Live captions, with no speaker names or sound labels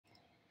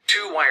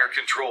Two-wire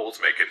controls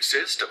may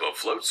consist of a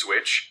float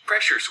switch,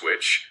 pressure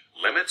switch,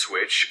 limit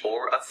switch,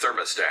 or a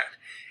thermostat.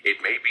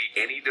 It may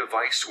be any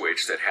device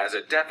switch that has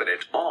a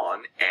definite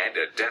on and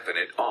a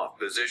definite off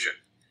position.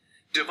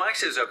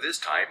 Devices of this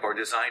type are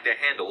designed to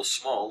handle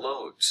small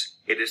loads.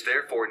 It is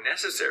therefore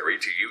necessary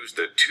to use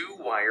the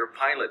two-wire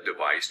pilot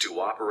device to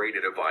operate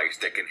a device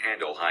that can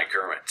handle high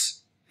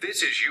currents.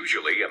 This is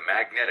usually a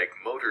magnetic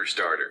motor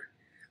starter.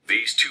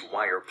 These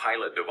two-wire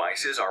pilot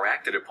devices are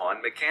acted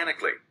upon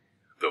mechanically.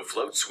 The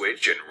float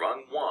switch in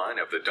rung 1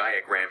 of the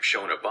diagram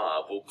shown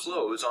above will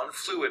close on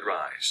fluid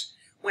rise.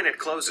 When it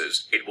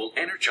closes, it will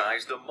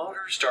energize the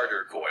motor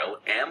starter coil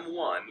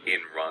M1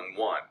 in rung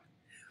 1.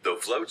 The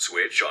float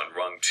switch on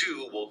rung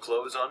 2 will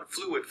close on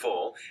fluid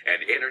full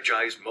and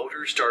energize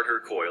motor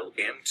starter coil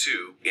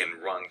M2 in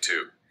rung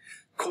 2.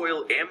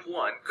 Coil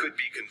M1 could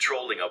be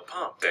controlling a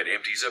pump that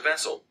empties a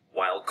vessel,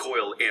 while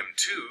coil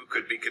M2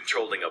 could be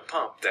controlling a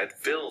pump that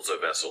fills a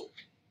vessel.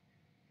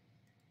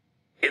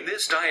 In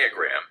this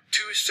diagram,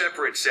 two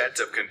separate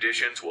sets of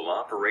conditions will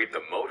operate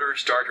the motor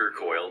starter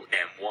coil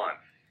M1.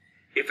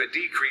 If a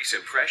decrease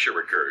in pressure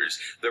occurs,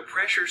 the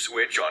pressure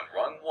switch on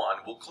rung 1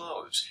 will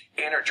close,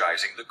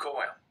 energizing the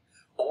coil.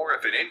 Or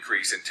if an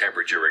increase in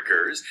temperature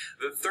occurs,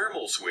 the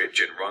thermal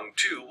switch in rung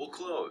 2 will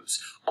close,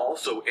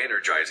 also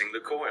energizing the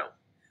coil.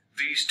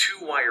 These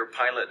two-wire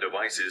pilot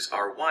devices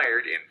are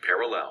wired in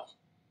parallel.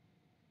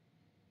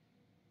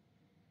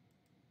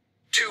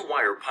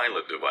 Two-wire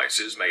pilot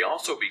devices may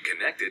also be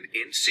connected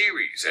in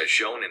series as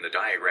shown in the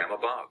diagram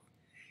above.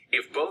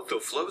 If both the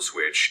flow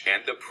switch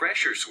and the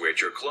pressure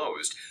switch are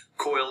closed,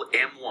 coil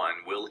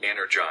M1 will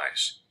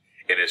energize.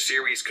 In a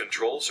series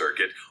control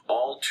circuit,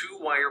 all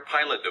two-wire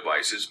pilot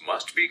devices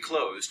must be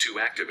closed to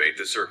activate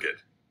the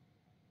circuit.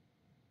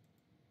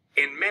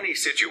 In many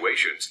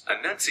situations,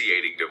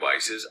 annunciating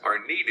devices are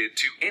needed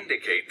to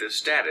indicate the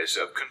status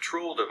of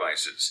control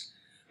devices.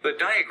 The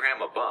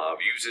diagram above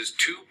uses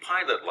two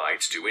pilot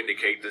lights to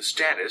indicate the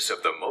status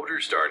of the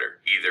motor starter,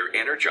 either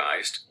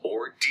energized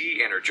or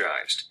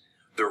de-energized.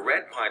 The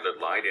red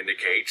pilot light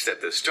indicates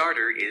that the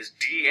starter is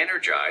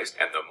de-energized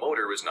and the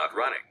motor is not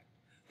running.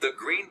 The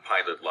green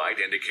pilot light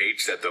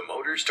indicates that the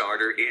motor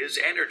starter is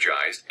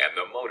energized and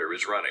the motor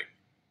is running.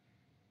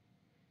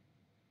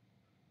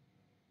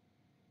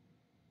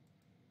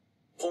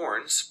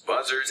 Horns,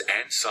 buzzers,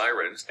 and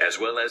sirens, as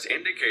well as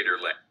indicator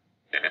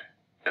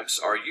lamps,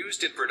 are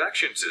used in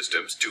production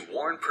systems to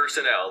warn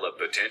personnel of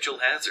potential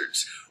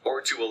hazards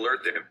or to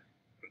alert them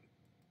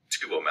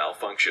to a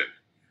malfunction.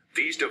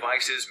 These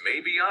devices may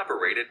be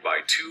operated by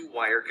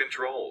two-wire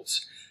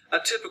controls. A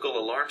typical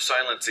alarm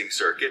silencing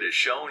circuit is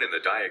shown in the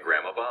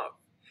diagram above.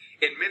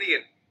 In many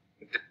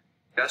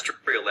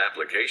industrial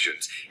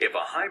applications, if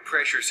a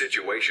high-pressure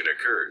situation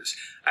occurs,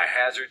 a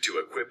hazard to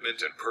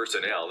equipment and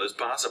personnel is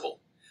possible.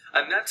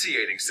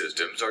 Annunciating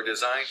systems are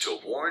designed to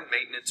warn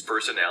maintenance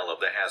personnel of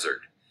the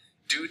hazard.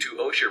 Due to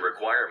OSHA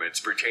requirements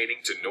pertaining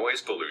to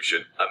noise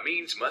pollution, a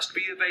means must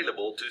be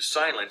available to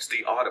silence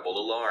the audible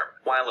alarm,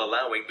 while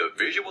allowing the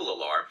visual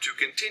alarm to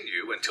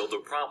continue until the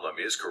problem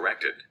is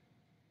corrected.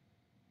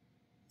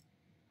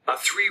 A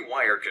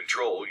three-wire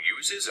control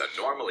uses a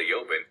normally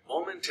open,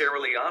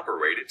 momentarily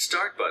operated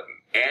start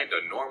button and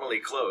a normally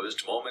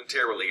closed,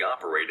 momentarily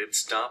operated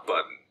stop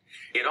button.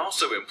 It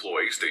also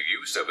employs the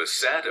use of a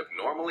set of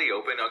normally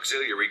open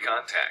auxiliary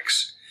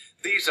contacts.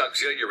 These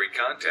auxiliary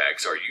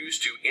contacts are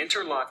used to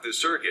interlock the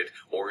circuit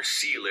or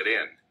seal it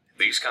in.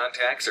 These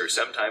contacts are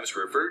sometimes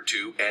referred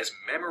to as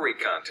memory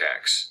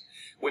contacts.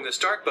 When the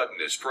start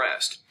button is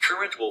pressed,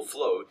 current will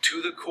flow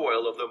to the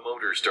coil of the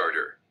motor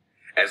starter.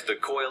 As the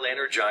coil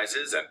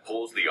energizes and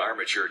pulls the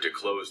armature to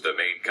close the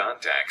main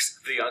contacts,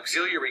 the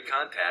auxiliary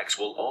contacts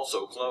will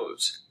also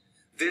close.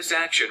 This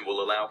action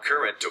will allow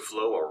current to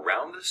flow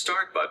around the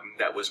start button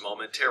that was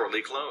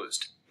momentarily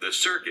closed. The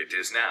circuit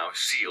is now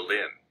sealed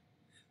in.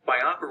 By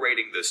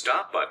operating the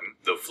stop button,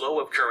 the flow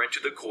of current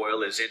to the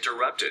coil is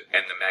interrupted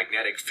and the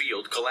magnetic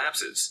field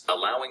collapses,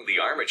 allowing the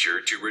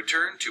armature to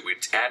return to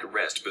its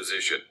at-rest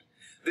position.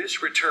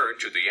 This return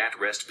to the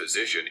at-rest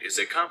position is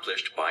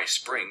accomplished by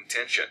spring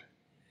tension.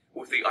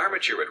 With the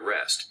armature at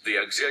rest, the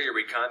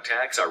auxiliary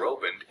contacts are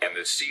opened and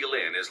the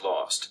seal-in is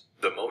lost.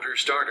 The motor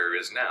starter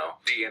is now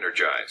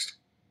de-energized.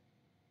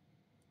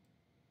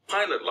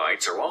 Pilot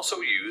lights are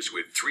also used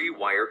with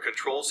three-wire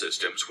control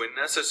systems when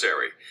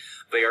necessary.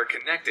 They are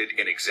connected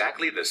in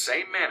exactly the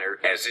same manner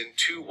as in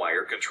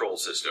two-wire control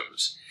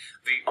systems.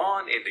 The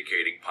on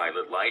indicating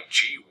pilot light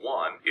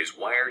G1 is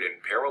wired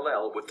in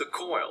parallel with the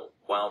coil,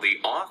 while the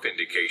off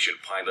indication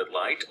pilot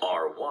light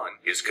R1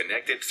 is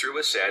connected through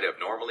a set of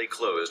normally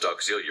closed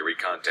auxiliary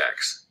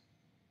contacts.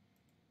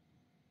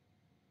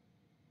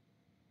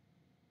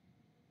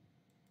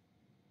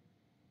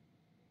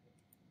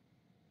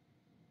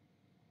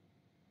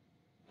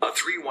 A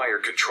three-wire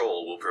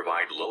control will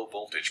provide low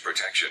voltage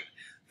protection.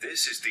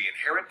 This is the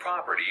inherent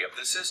property of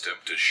the system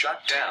to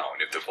shut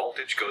down if the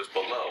voltage goes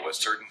below a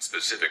certain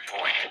specific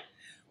point.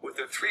 With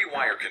a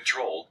three-wire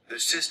control, the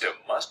system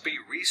must be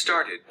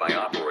restarted by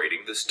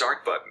operating the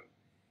start button.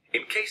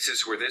 In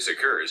cases where this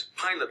occurs,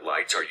 pilot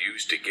lights are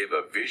used to give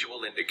a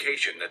visual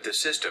indication that the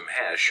system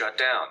has shut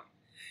down.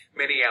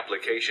 Many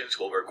applications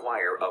will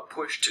require a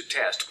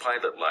push-to-test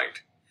pilot light.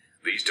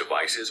 These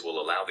devices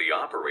will allow the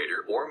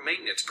operator or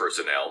maintenance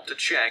personnel to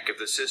check if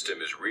the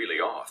system is really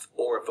off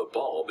or if a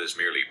bulb is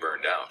merely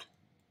burned out.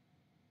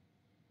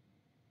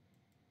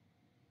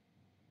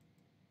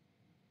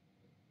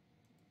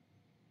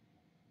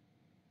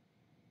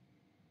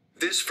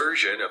 This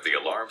version of the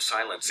alarm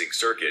silencing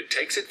circuit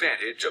takes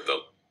advantage of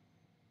the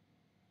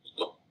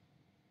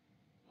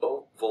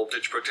low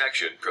voltage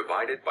protection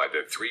provided by the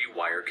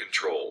 3-wire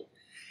control.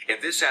 In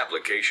this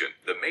application,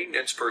 the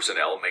maintenance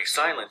personnel may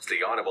silence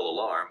the audible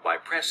alarm by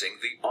pressing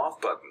the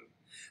off button.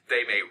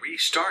 They may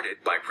restart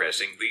it by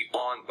pressing the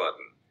on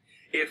button.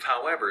 If,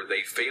 however,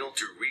 they fail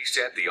to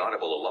reset the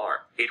audible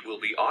alarm, it will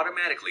be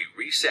automatically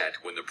reset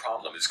when the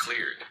problem is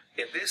cleared.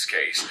 In this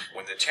case,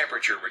 when the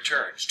temperature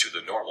returns to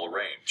the normal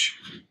range.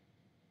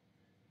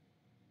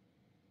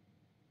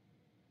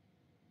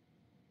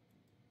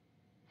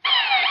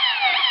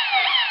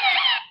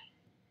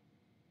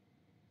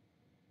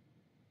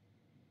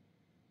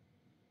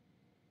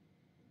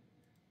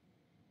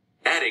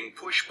 Adding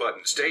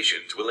push-button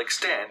stations will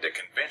extend a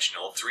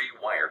conventional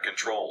 3-wire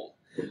control.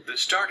 The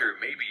starter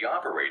may be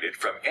operated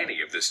from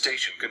any of the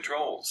station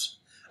controls.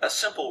 A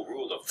simple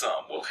rule of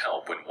thumb will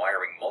help when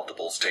wiring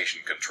multiple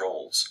station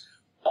controls.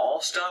 All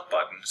stop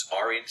buttons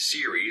are in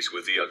series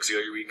with the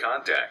auxiliary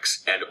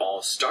contacts, and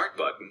all start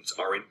buttons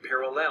are in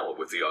parallel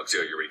with the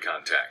auxiliary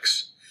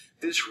contacts.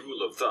 This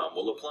rule of thumb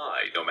will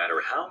apply no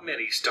matter how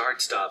many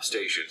start-stop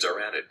stations are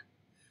added.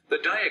 The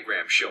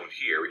diagram shown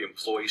here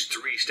employs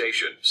 3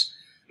 stations.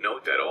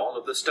 Note that all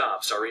of the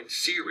stops are in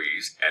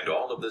series and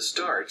all of the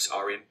starts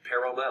are in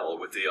parallel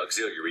with the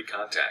auxiliary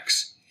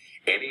contacts.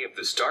 Any of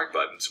the start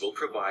buttons will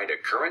provide a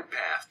current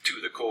path to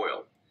the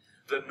coil.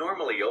 The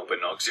normally open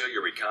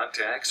auxiliary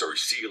contacts or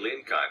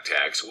seal-in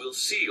contacts will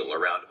seal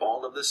around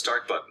all of the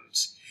start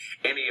buttons.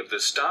 Any of the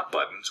stop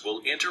buttons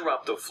will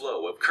interrupt the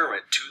flow of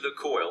current to the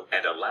coil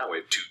and allow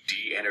it to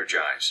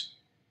de-energize.